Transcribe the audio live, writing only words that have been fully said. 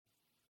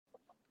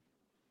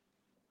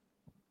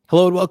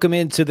Hello and welcome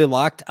into the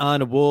Locked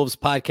On Wolves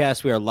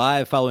podcast. We are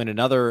live following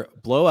another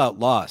blowout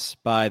loss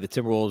by the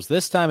Timberwolves,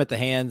 this time at the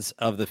hands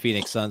of the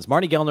Phoenix Suns.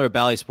 Marty Gellner of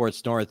Bally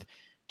Sports North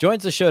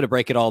joins the show to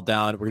break it all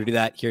down. We're going to do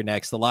that here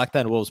next. The Locked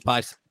On Wolves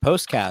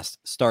postcast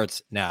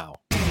starts now.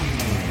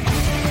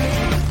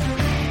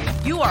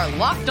 You are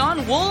Locked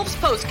On Wolves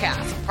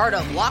postcast, part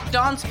of Locked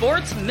On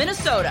Sports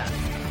Minnesota,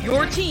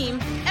 your team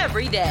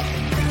every day.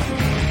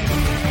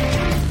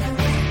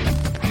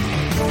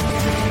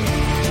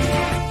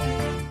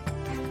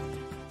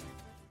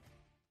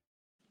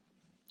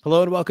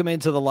 Hello and welcome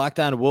into the Locked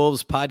On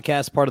Wolves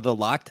podcast, part of the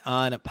Locked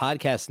On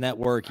Podcast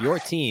Network, your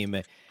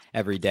team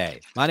every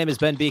day. My name is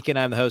Ben Beacon.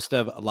 I'm the host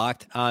of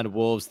Locked On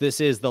Wolves.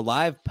 This is the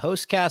live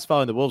postcast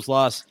following the Wolves'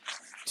 loss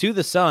to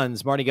the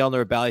Suns. Marty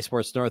Gellner of Bally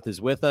Sports North is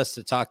with us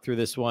to talk through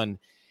this one.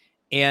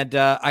 And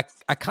I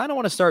kind of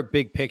want to start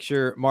big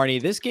picture. Marty,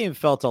 this game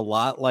felt a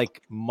lot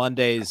like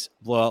Monday's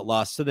blowout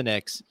loss to the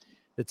Knicks.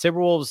 The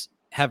Timberwolves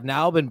have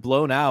now been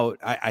blown out.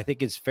 I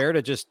think it's fair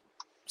to just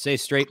say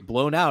straight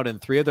blown out in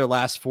 3 of their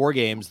last 4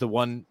 games. The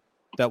one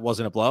that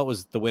wasn't a blowout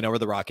was the win over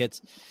the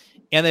Rockets.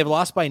 And they've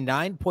lost by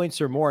 9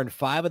 points or more in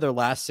 5 of their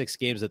last 6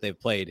 games that they've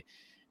played.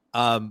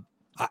 There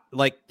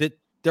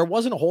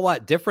wasn't a whole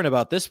lot different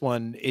about this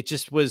one. It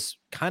just was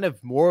kind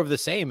of more of the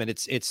same. And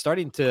it's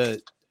starting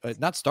to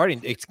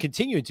it's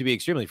continuing to be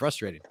extremely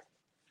frustrating.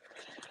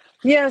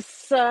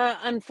 Yes,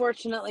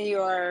 unfortunately, you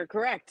are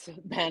correct,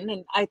 Ben.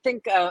 And I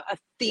think a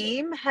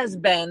theme has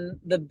been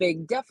the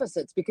big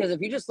deficits, because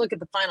if you just look at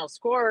the final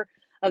score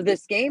of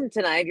this game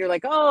tonight, you're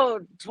like,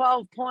 oh,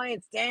 12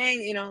 points,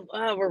 dang,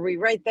 were we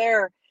right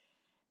there?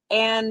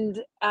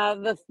 And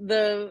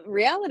the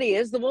reality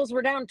is the Wolves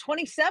were down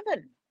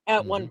 27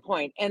 at one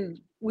point, and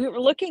we were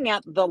looking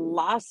at the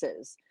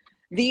losses.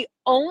 The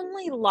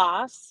only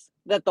loss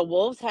that the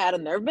Wolves had,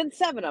 and there have been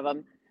 7 of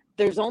them,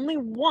 there's only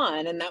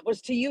one, and that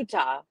was to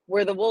Utah,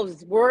 where the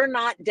Wolves were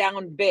not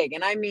down big.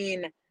 And I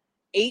mean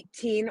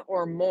 18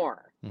 or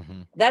more.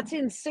 Mm-hmm. That's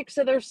in 6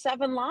 of their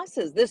 7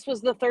 losses. This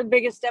was the 3rd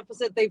biggest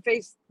deficit they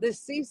faced this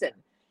season.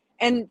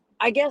 And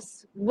I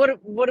guess what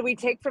do we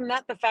take from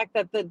that? The fact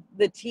that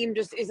the team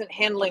just isn't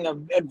handling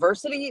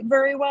adversity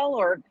very well,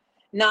 or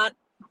not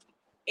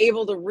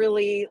able to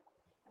really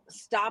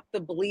stop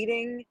the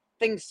bleeding.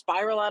 Things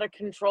spiral out of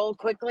control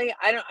quickly.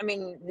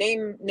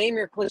 Name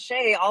your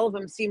cliche. All of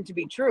them seem to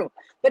be true.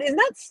 But isn't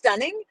that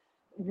stunning?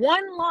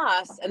 1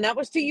 loss, and that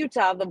was to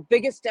Utah. The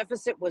biggest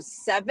deficit was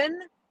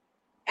 7.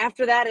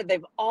 After that,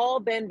 they've all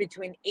been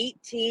between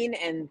 18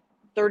 and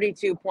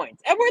 32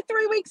 points. And we're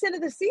 3 weeks into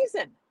the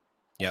season.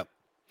 Yep.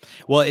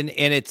 Well, and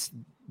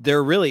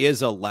there really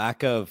is a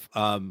lack of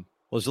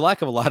there's a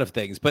lack of a lot of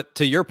things. But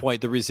to your point,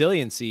 the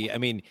resiliency,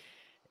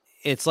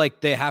 it's like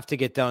they have to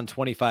get down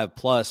 25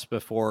 plus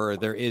before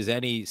there is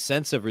any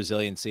sense of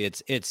resiliency.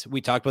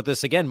 We talked about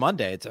this again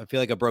Monday. I feel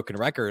like a broken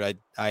record.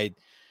 I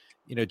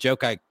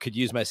joke I could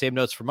use my same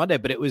notes for Monday,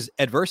 but it was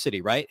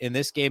adversity, right? In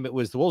this game, it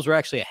was the Wolves were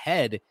actually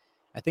ahead,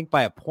 I think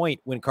by a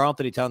point, when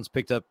Karl-Anthony Towns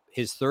picked up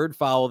his 3rd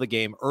foul of the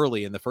game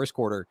early in the first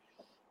quarter.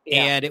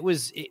 Yeah. And it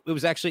was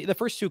actually the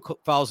first 2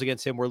 fouls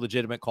against him were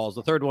legitimate calls.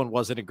 The 3rd one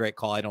wasn't a great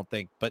call, I don't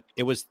think, but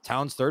it was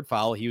Towns' 3rd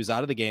foul. He was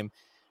out of the game.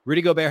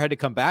 Rudy Gobert had to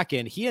come back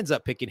in. He ends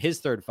up picking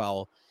his 3rd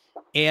foul,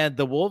 and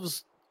the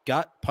Wolves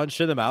got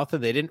punched in the mouth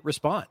and they didn't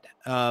respond.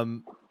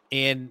 Again,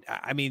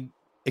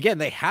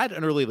 they had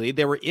an early lead.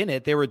 They were in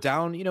it. They were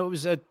down, it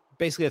was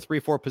basically a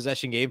 3-4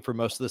 possession game for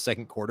most of the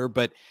second quarter,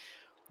 but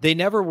they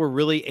never were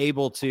really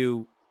able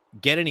to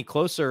get any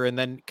closer, and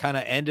then kind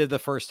of ended the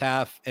first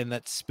half, and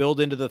that spilled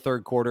into the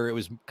 3rd quarter. It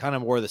was kind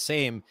of more of the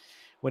same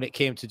when it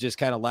came to just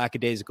kind of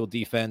lackadaisical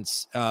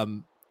defense.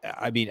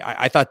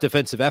 I thought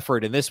defensive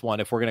effort in this one,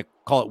 if we're going to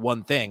call it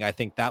one thing, I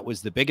think that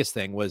was the biggest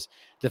thing, was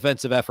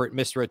defensive effort,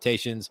 missed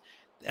rotations.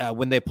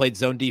 When they played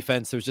zone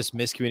defense, there was just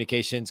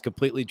miscommunications,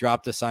 completely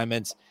dropped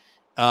assignments.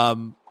 That's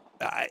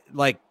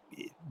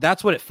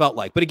what it felt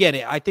like. But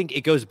again, I think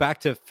it goes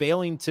back to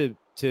failing to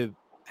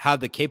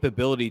have the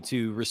capability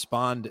to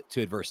respond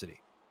to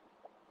adversity.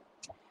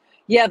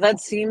 Yeah,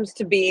 that seems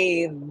to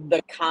be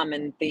the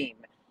common theme.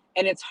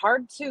 And it's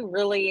hard to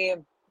really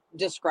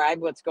describe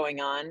what's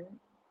going on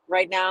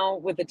right now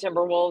with the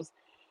Timberwolves,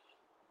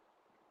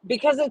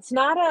 because it's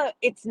not a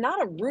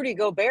Rudy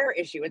Gobert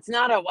issue. It's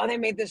not they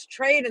made this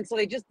trade and so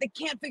they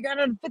can't figure out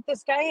how to fit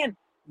this guy in.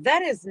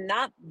 That is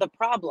not the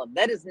problem.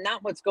 That is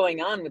not what's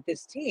going on with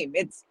this team.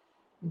 It's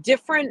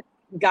different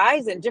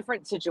guys in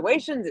different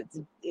situations.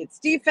 It's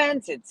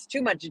defense. It's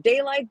too much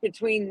daylight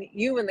between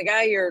you and the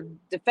guy you're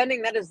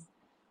defending. That is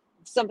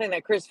something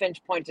that Chris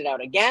Finch pointed out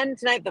again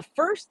tonight. The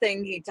first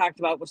thing he talked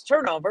about was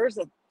turnovers,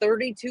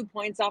 32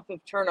 points off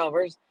of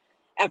turnovers.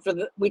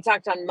 We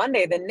talked on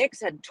Monday, the Knicks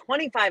had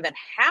 25 at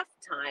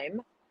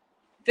halftime,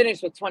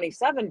 finished with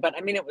 27, but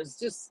it was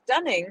just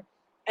stunning.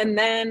 And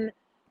then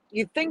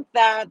you think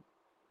that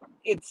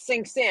it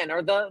sinks in,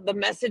 or the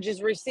message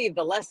is received,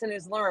 the lesson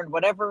is learned,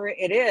 whatever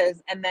it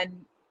is. And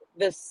then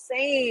the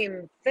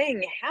same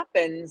thing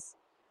happens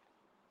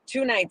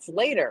 2 nights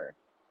later.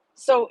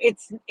 So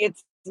it's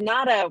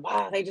not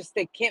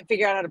they can't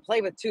figure out how to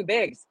play with 2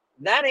 bigs.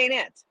 That ain't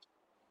it.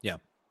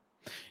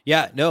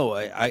 Yeah, no,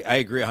 I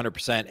agree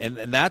 100%.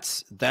 And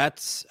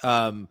that's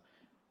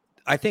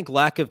I think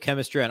lack of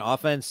chemistry on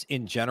offense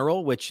in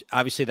general, which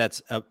obviously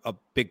that's a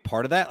big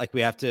part of that. Like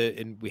we have to,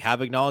 and we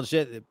have acknowledged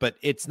it, but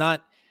it's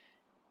not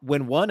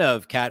when one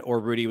of Cat or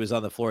Rudy was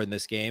on the floor in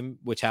this game,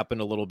 which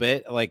happened a little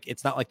bit. Like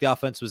it's not like the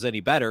offense was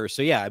any better.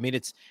 So yeah, I mean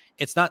it's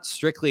not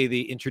strictly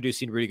the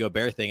introducing Rudy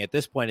Gobert thing. At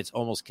this point, it's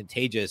almost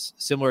contagious,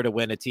 similar to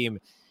when a team,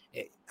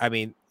 I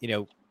mean,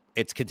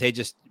 it's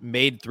contagious.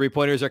 Made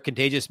 3-pointers are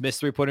contagious.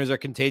 Missed 3-pointers are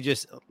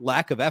contagious.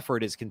 Lack of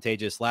effort is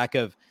contagious. Lack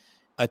of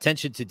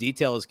attention to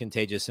detail is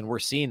contagious. And we're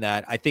seeing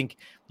that. I think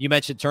you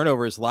mentioned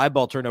turnovers. Live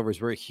ball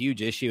turnovers were a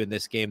huge issue in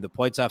this game. The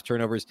points off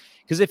turnovers.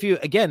 Because if you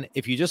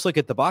just look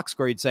at the box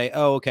score, you'd say,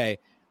 oh, okay,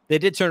 they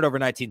did turn it over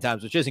 19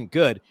 times, which isn't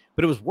good.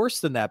 But it was worse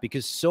than that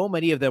because so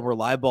many of them were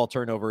live ball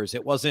turnovers.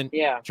 It wasn't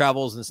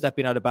travels and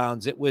stepping out of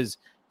bounds. It was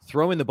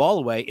throwing the ball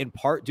away, in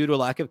part due to a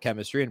lack of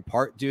chemistry, in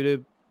part due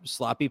to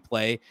sloppy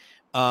play.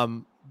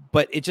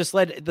 But it just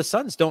led the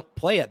Suns don't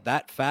play at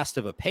that fast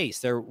of a pace.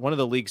 They're one of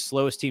the league's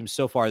slowest teams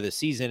so far this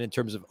season in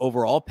terms of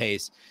overall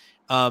pace.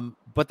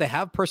 But they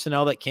have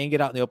personnel that can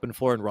get out in the open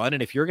floor and run.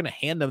 And if you're going to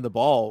hand them the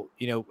ball,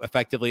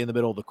 effectively in the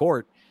middle of the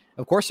court,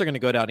 of course they're going to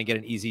go down and get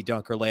an easy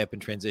dunk or layup in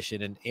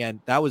transition.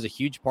 And that was a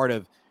huge part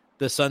of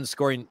the Suns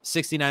scoring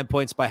 69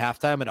 points by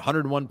halftime and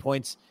 101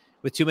 points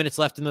with 2 minutes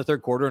left in the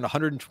third quarter and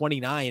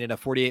 129 in a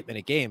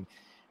 48-minute game.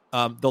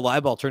 The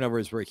live ball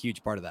turnovers were a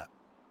huge part of that.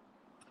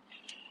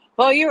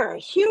 Well, you're a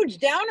huge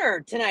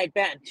downer tonight,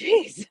 Ben.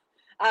 Jeez.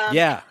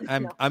 Yeah,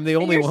 I'm the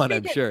only one,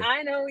 I'm sure.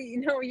 I know,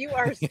 you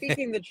are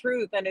speaking the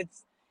truth, and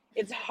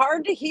it's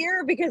hard to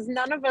hear because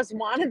none of us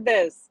wanted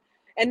this,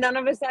 and none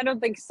of us, I don't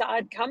think, saw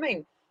it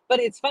coming. But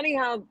it's funny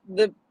how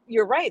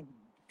you're right.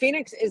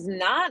 Phoenix is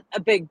not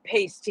a big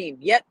pace team,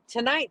 yet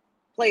tonight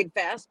played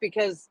fast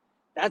because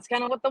that's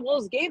kind of what the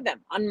Wolves gave them.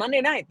 On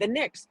Monday night, the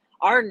Knicks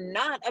are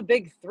not a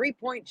big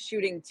 3-point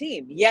shooting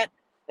team, yet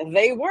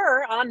they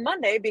were on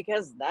Monday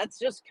because that's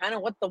just kind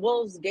of what the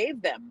Wolves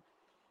gave them.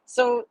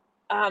 So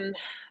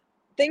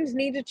things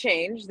need to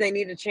change. They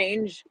need to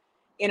change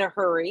in a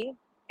hurry.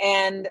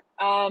 And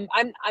I'm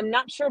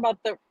not sure about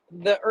the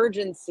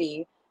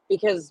urgency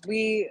because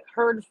we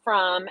heard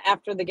from,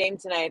 after the game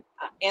tonight,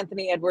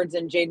 Anthony Edwards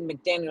and Jaden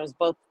McDaniels,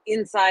 both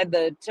inside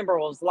the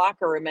Timberwolves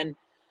locker room. And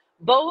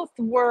both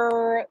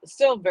were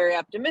still very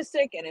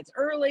optimistic, and it's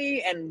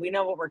early and we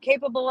know what we're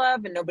capable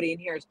of and nobody in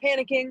here is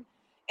panicking.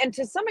 And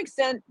to some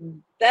extent,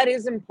 that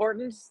is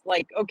important.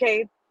 Like,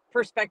 okay,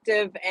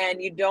 perspective,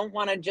 and you don't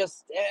want to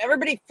just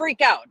everybody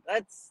freak out.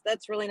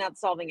 That's really not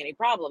solving any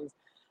problems.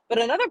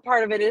 But another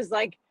part of it is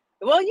like,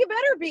 well, you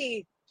better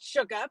be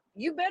shook up.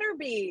 You better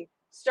be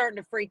starting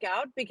to freak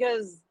out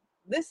because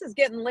this is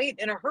getting late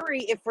in a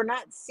hurry if we're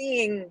not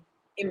seeing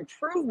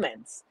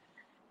improvements.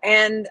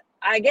 And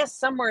I guess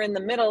somewhere in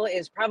the middle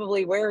is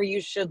probably where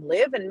you should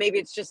live. And maybe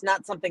it's just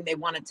not something they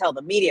want to tell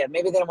the media.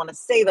 Maybe they don't want to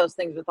say those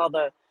things with all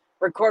the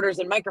recorders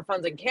and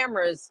microphones and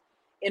cameras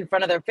in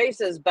front of their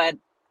faces, but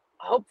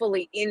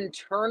hopefully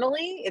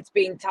internally it's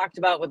being talked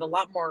about with a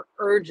lot more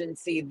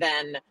urgency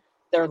than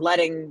they're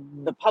letting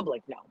the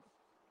public know.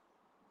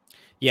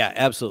 Yeah,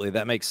 absolutely.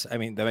 That makes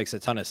a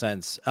ton of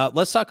sense.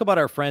 Let's talk about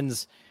our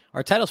friends.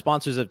 Our title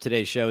sponsors of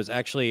today's show is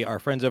actually our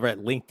friends over at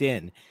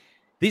LinkedIn.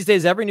 These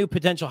days, every new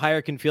potential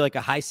hire can feel like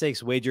a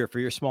high-stakes wager for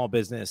your small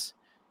business.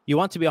 You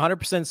want to be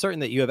 100% certain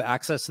that you have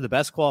access to the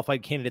best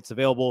qualified candidates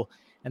available,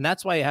 and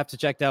that's why you have to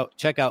check out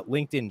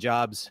LinkedIn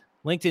Jobs.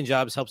 LinkedIn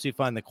Jobs helps you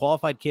find the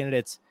qualified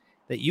candidates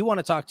that you want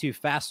to talk to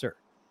faster.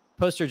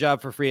 Post your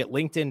job for free at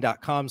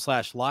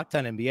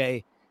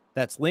linkedin.com/LockedOnNBA.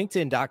 That's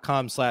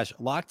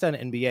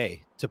linkedin.com/LockedOnNBA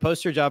to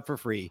post your job for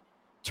free.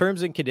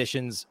 Terms and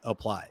conditions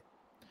apply.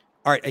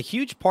 All right, a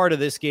huge part of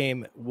this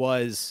game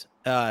was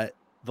the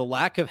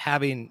lack of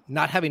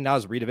not having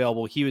Naz Reid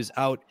available. He was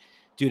out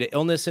due to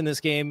illness in this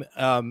game,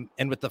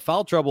 and with the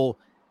foul trouble,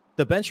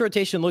 the bench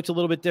rotation looked a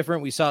little bit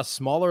different. We saw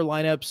smaller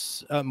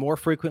lineups more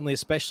frequently,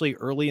 especially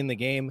early in the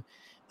game.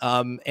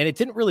 And it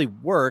didn't really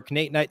work.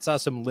 Nate Knight saw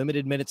some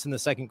limited minutes in the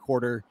second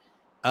quarter.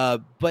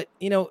 But,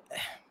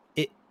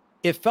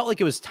 it felt like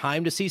it was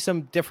time to see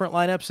some different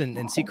lineups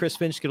and see Chris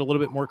Finch get a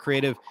little bit more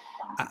creative.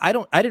 I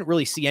didn't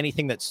really see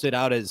anything that stood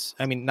out as,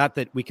 not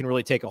that we can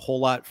really take a whole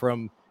lot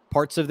from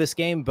parts of this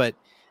game, but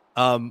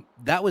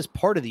that was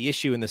part of the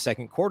issue in the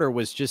second quarter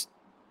was just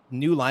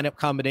new lineup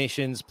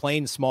combinations,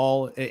 playing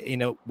small,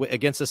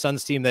 against the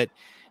Suns team that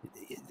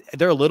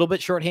they're a little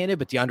bit shorthanded,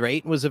 but DeAndre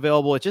Ayton was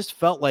available. It just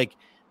felt like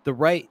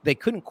they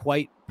couldn't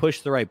quite push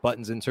the right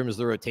buttons in terms of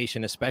the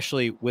rotation,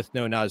 especially with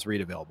no Naz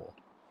Reid available.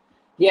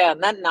 Yeah,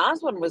 and that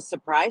Naz one was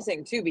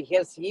surprising too,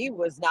 because he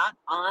was not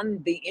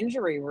on the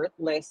injury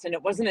list. And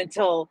it wasn't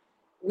until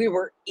we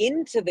were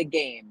into the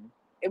game.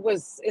 It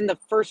was in the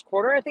first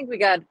quarter. I think we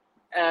got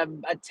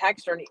a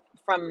text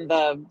from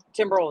the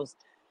Timberwolves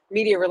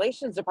media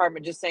relations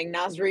department just saying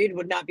Naz Reid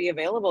would not be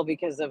available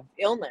because of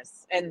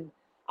illness. And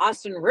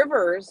Austin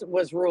Rivers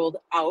was ruled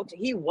out.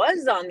 He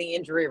was on the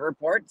injury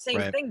report.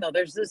 Same thing, though.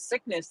 There's this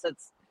sickness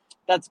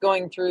that's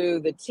going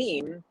through the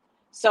team.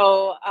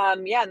 So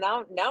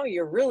now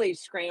you're really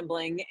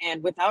scrambling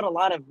and without a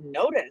lot of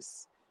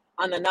notice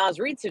on the Naz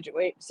Reid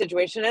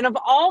situation. And of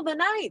all the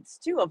nights,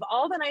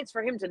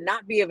 for him to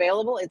not be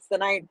available, it's the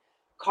night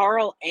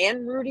Carl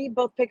and Rudy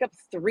both pick up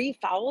 3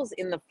 fouls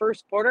in the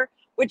first quarter,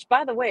 which,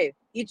 by the way,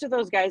 each of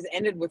those guys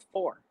ended with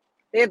 4.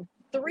 They had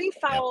 3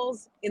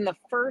 fouls in the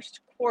first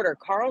quarter.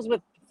 Carl's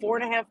with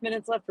 4.5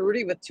 minutes left,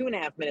 Rudy with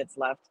 2.5 minutes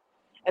left,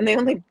 and they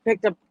only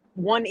picked up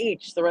 1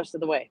 each the rest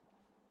of the way.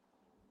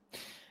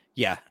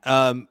 Yeah.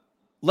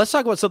 Let's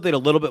talk about something a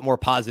little bit more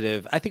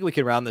positive. I think we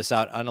can round this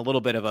out on a little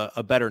bit of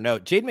a better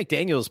note. Jaden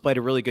McDaniels played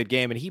a really good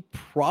game, and he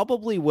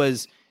probably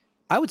was,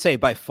 I would say,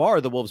 by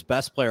far the Wolves'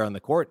 best player on the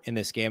court in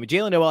this game.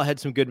 Jalen Noel had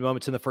some good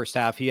moments in the first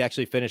half. He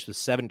actually finished with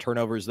 7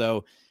 turnovers,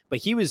 though, but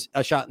he was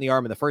a shot in the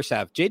arm in the first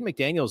half. Jaden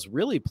McDaniels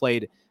really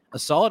played a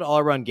solid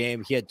all-around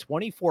game. He had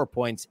 24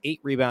 points, 8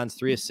 rebounds,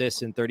 3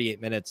 assists in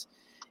 38 minutes,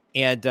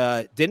 and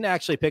didn't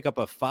actually pick up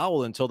a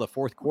foul until the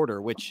fourth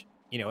quarter, which,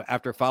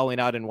 after fouling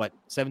out in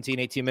 17,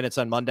 18 minutes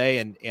on Monday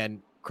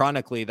and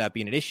chronically that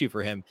being an issue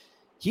for him,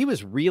 he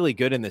was really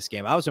good in this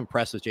game. I was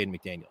impressed with Jaden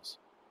McDaniels.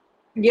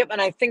 Yep, and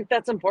I think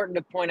that's important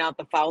to point out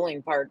the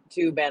fouling part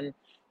too, Ben,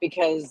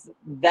 because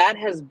that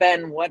has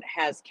been what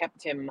has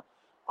kept him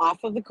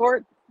off of the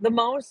court the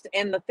most.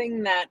 And the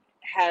thing that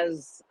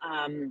has,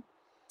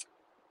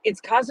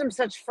 it's caused him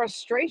such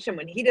frustration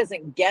when he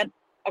doesn't get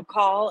a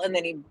call and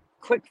then he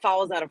quick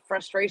fouls out of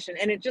frustration.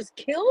 And it just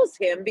kills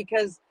him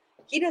because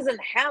he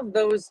doesn't have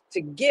those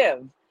to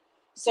give.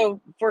 So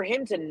for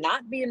him to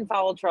not be in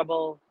foul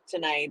trouble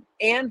tonight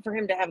and for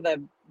him to have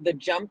the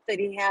jump that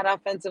he had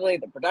offensively,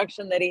 the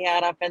production that he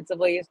had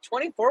offensively, his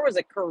 24 was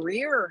a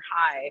career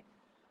high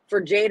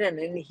for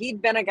Jaden. And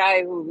he'd been a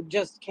guy who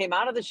just came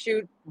out of the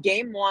chute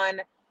game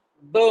 1,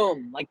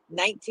 boom, like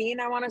 19,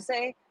 I want to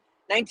say,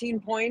 19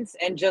 points,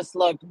 and just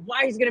looked,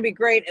 why he's going to be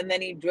great. And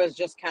then he was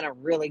just kind of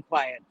really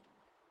quiet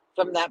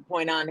from that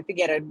point on. If he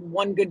get a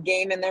one good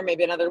game in there,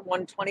 maybe another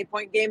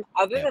 120-point game.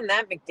 Other than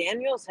that,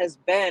 McDaniels has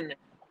been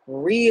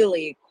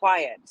really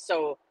quiet.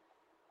 So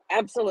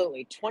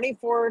absolutely,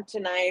 24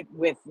 tonight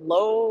with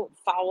low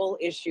foul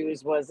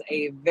issues was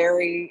a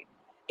very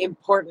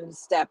important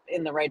step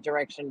in the right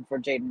direction for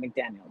Jaden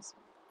McDaniels.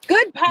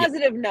 Good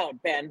positive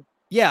note, Ben.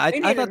 Yeah,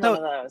 I thought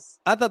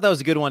that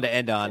was a good one to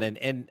end on,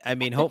 and I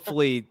mean,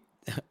 hopefully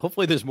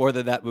there's more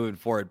than that moving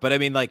forward. But I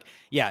mean,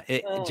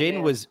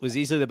 Jaden was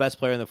easily the best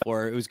player on the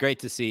floor. It was great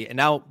to see. And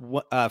now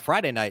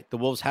Friday night, the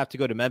Wolves have to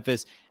go to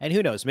Memphis, and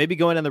who knows, maybe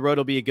going on the road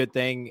will be a good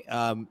thing.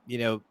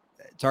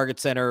 Target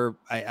Center,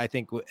 I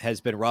think,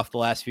 has been rough the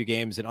last few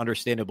games, and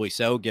understandably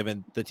so,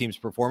 given the team's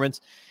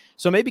performance.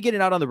 So maybe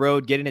getting out on the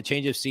road, getting a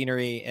change of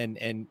scenery,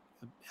 and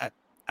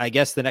I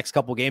guess the next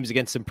couple games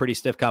against some pretty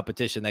stiff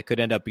competition, that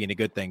could end up being a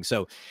good thing.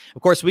 So,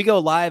 of course, we go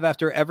live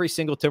after every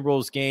single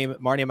Timberwolves game.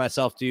 Marnie and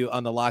myself do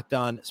on the Locked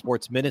On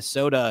Sports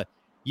Minnesota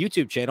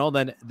YouTube channel.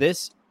 Then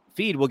this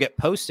feed will get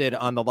posted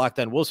on the Locked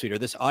On Wolves feed, or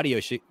this audio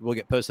will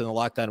get posted on the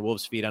Locked On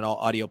Wolves feed on all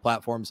audio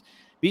platforms.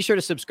 Be sure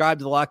to subscribe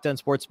to the Locked On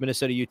Sports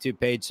Minnesota YouTube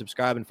page.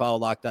 Subscribe and follow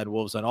Locked On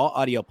Wolves on all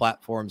audio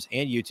platforms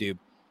and YouTube.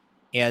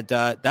 And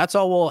that's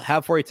all we'll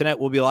have for you tonight.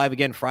 We'll be live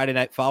again Friday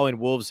night following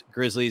Wolves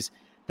Grizzlies.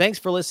 Thanks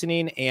for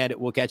listening, and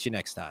we'll catch you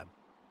next time.